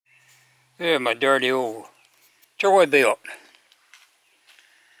Yeah, my dirty old Troybilt.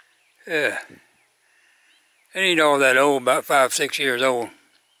 Yeah. It ain't all that old, about 5, 6 years old.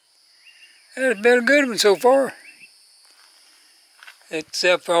 It's been a good one so far.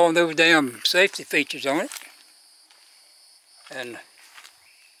 Except for all those damn safety features on it. And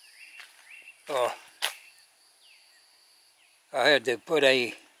I had to put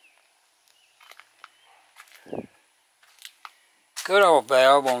a cutoff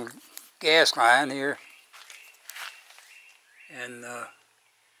valve on gas line here. And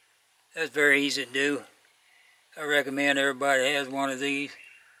that's very easy to do. I recommend everybody has one of these,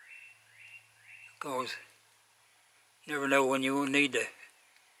 because you never know when you will need to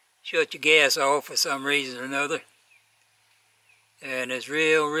shut your gas off for some reason or another. And it's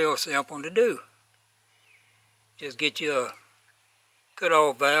real simple to do. Just get you a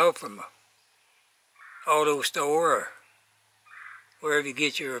cutoff valve from an auto store or wherever you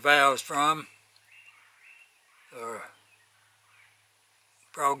get your valves from, or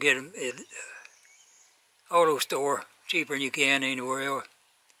probably get them at auto store cheaper than you can anywhere else.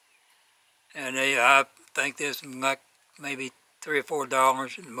 And I think this is like maybe $3 or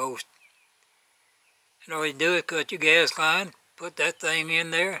 $4 at the most. And all you do is cut your gas line, put that thing in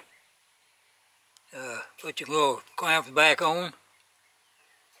there, put your little clamps back on,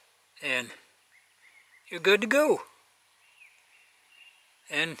 and you're good to go.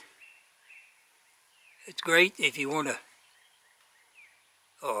 And it's great if you want to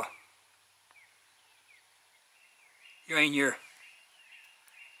drain your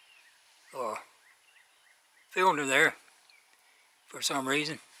filter there for some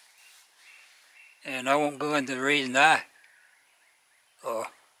reason. And I won't go into the reason I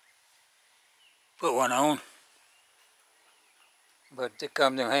put one on, but it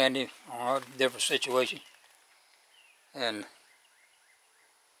comes in handy on a different situation. And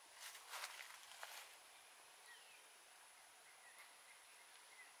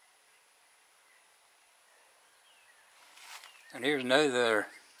here's another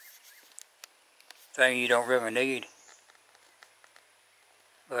thing you don't really need,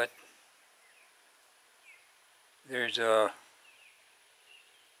 but there's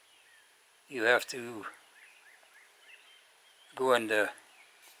you have to go into,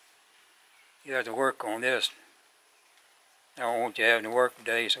 you have to work on this. I don't want you having to work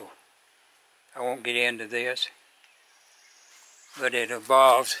today, so I won't get into this, but it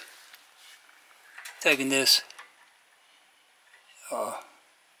involves taking this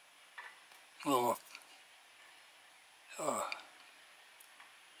little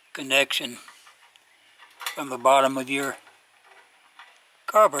connection from the bottom of your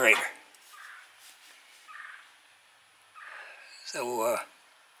carburetor. So,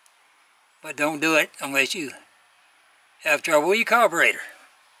 but don't do it unless you have trouble with your carburetor.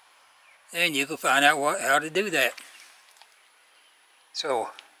 Then you can find out how to do that. So,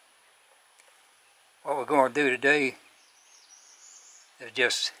 what we're going to do today is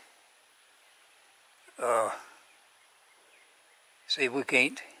just see if we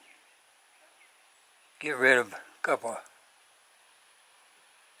can't get rid of a couple of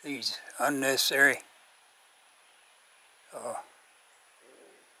these unnecessary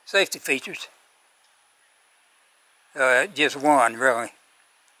safety features. Just one, really.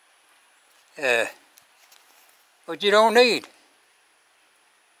 But you don't need,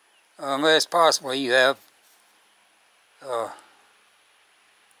 unless possibly you have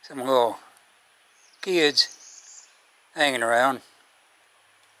some little kids hanging around.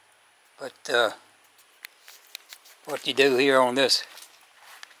 But what you do here on this,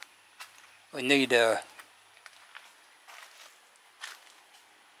 we need, as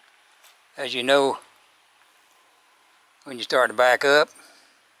you know, when you start to back up,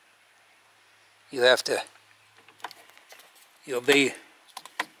 you'll be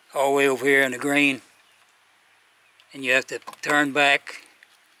all the way over here in the green, and you have to turn back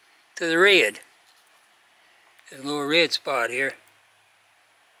to the red. There's a little red spot here,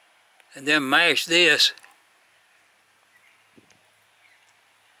 and then mash this.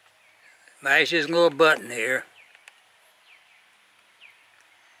 Mash this little button here,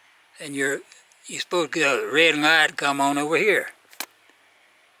 and you're supposed to get a red light come on over here,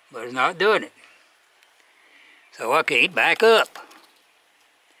 but it's not doing it. So I can't back up.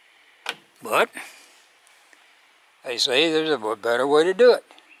 But they say there's a better way to do it.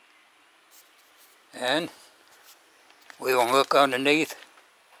 And we're going to look underneath.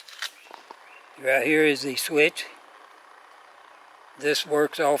 Right here is the switch. This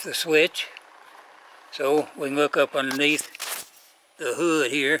works off the switch. So we can look up underneath the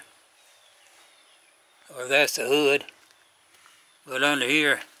hood here. Or that's the hood. But under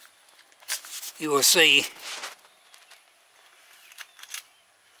here you will see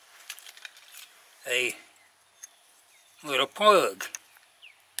a little plug.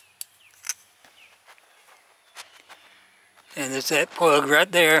 And it's that plug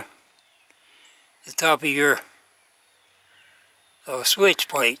right there at the top of your switch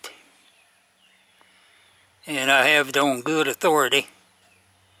plate. And I have it on good authority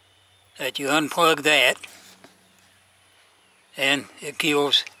that you unplug that and it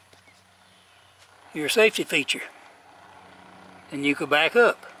kills your safety feature and you can back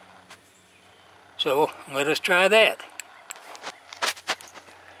up. So let us try that.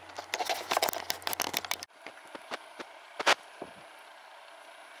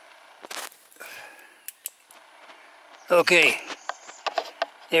 Okay,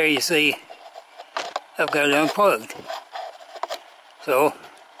 there you see I've got it unplugged. So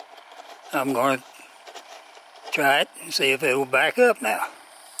I'm going to try it and see if it will back up now.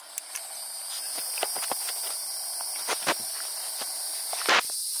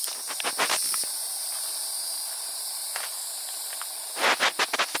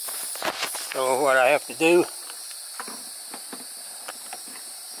 So what I have to do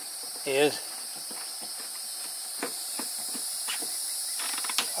is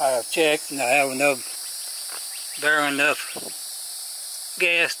I have checked and I have bare enough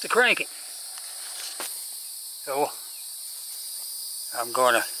gas to crank it. So I'm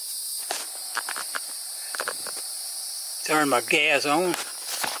going to turn my gas on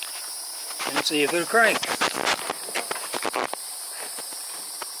and see if it'll crank.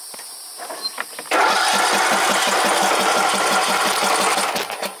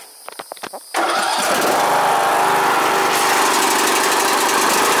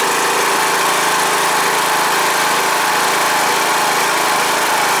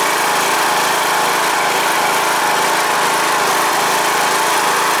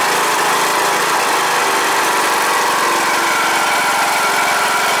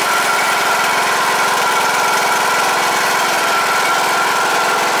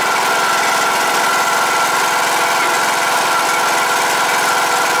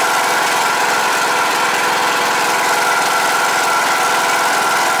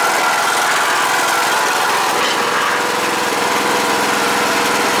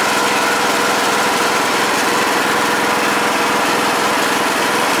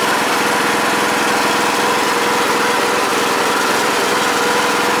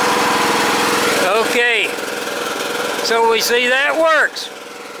 Okay, so we see that works.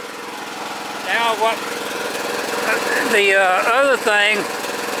 Now what the other thing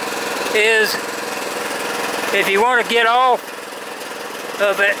is, if you want to get off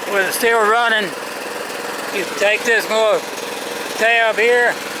of it when it's still running, you take this little tab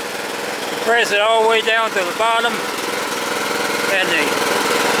here, press it all the way down to the bottom, and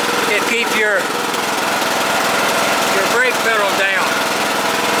it keeps your brake pedal down.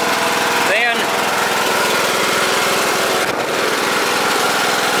 Then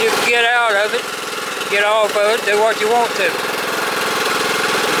you can get out of it, get off of it, do what you want to.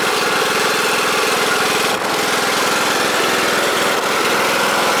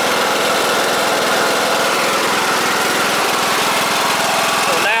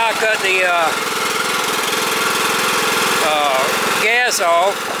 So now I cut the gas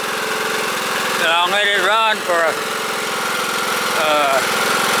off, and I'll let it run for a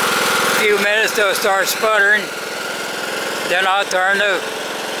few minutes till it starts sputtering. Then I'll turn the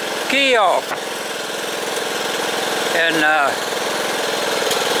key off. And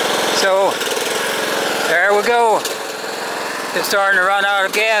so there we go. It's starting to run out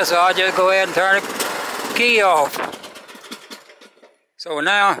of gas, so I'll just go ahead and turn the key off. So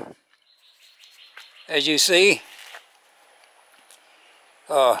now, as you see,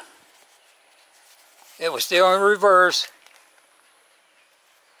 it was still in reverse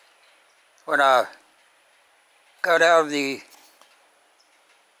when I got out of the,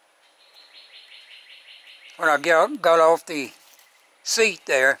 when I got off the seat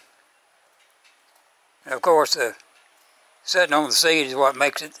there. And of course, sitting on the seat is what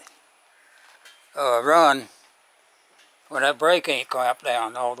makes it run when that brake ain't clamped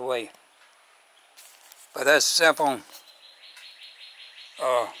down all the way. But that's simple.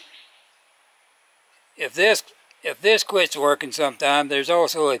 If this quits working sometime, there's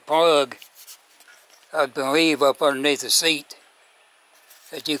also a plug, I believe, up underneath the seat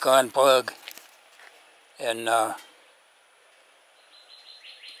that you can unplug and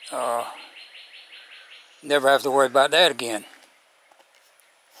never have to worry about that again.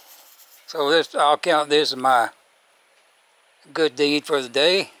 So this, I'll count this as my good deed for the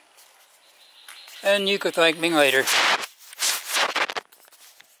day, and you can thank me later.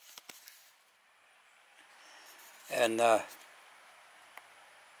 and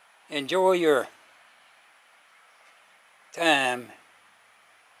enjoy your time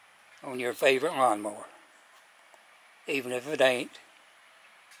on your favorite lawnmower, even if it ain't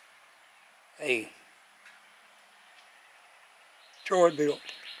a Troybilt.